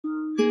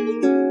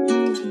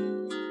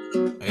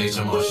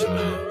HMO shit,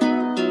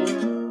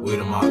 man. We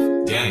the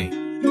motherfucking gang.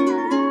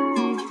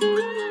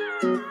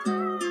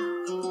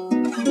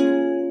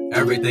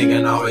 Everything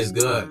ain't always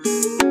good,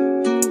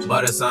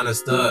 but it's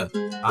understood.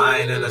 I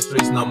ain't in the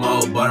streets no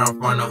more, but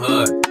I'm from the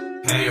hood.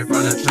 Came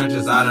from the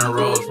trenches, I done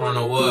rose from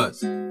the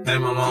woods.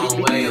 Came a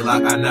long way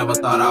like I never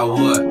thought I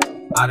would.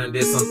 I done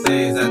did some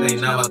things that they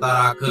never thought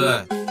I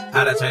could.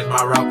 Had to change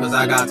my route cause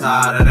I got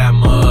tired of that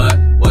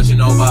mud. What you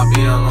know about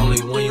being lonely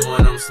when you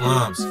in them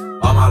slums?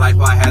 All my life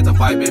I had to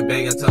fight, been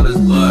banging till it's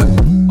blood.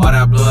 All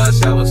that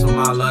bloodshed was for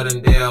my loved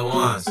and dear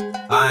ones.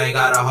 I ain't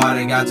got a heart,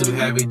 it got too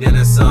heavy than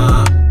the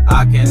sun.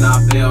 I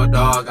cannot fail,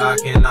 dog, I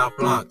cannot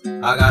flunk.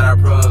 I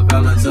gotta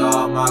prevail until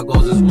all my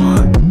goals is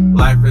won.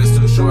 Life is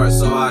too short,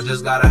 so I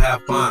just gotta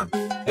have fun.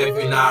 If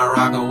you're not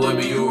rocking with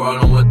me, you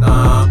rolling with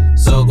them.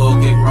 So go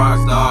kick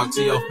rocks, dog,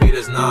 till your feet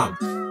is numb.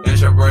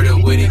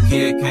 Introverted, witty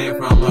kid, came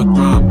from a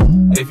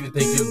crumb. If you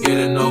think you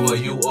getting over,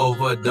 you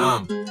over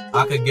dumb.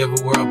 I could give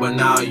a world, but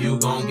now you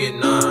gon' get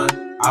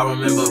none. I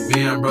remember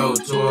being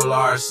broke to a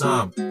large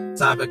sum.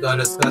 Topic of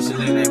discussion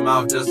in their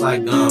mouth just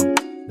like gum.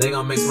 They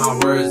gon' mix my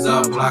words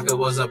up like it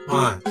was a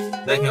pun.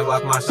 They can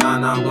block my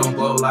shine, I'm gon'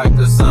 glow like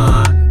the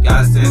sun.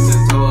 Got stance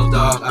and toes,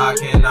 dog, I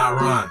cannot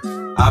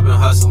run. I've been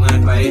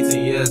hustling for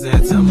 18 years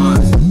and 10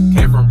 months.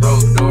 Came from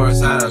broke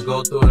doors, had to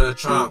go through the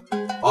trunk.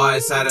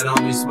 Always had it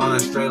on me, smelling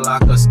straight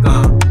like a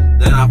skunk.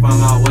 Then I found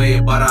my way,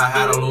 but I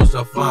had to lose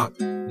the funk.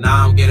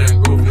 Now I'm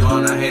getting groovy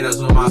on the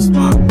haters with my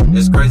spunk.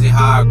 It's crazy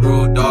how I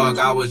grew, dog,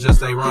 I was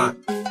just a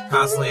runt.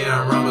 Constantly in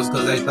rumbles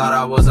cause they thought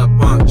I was a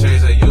punk.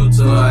 Changed a U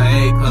to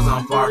a A cause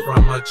I'm far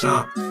from a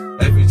chump.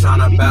 If you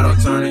tryna battle,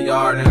 turn the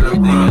yard and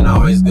everything ain't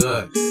always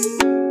good,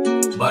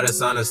 but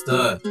it's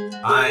understood.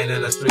 I ain't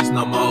in the streets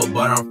no more,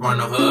 but I'm from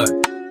the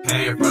hood.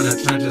 Came from the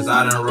trenches,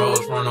 I done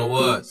rose from the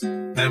woods.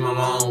 Came a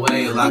long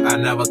way like I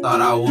never thought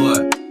I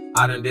would.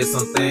 I done did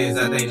some things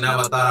that they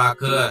never thought I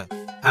could.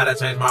 Had to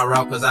change my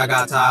route cause I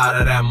got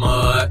tired of that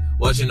mud.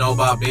 What you know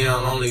about being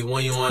lonely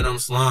when you in them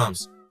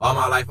slums? All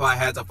my life I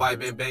had to fight,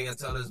 been banging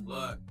till it's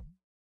blood.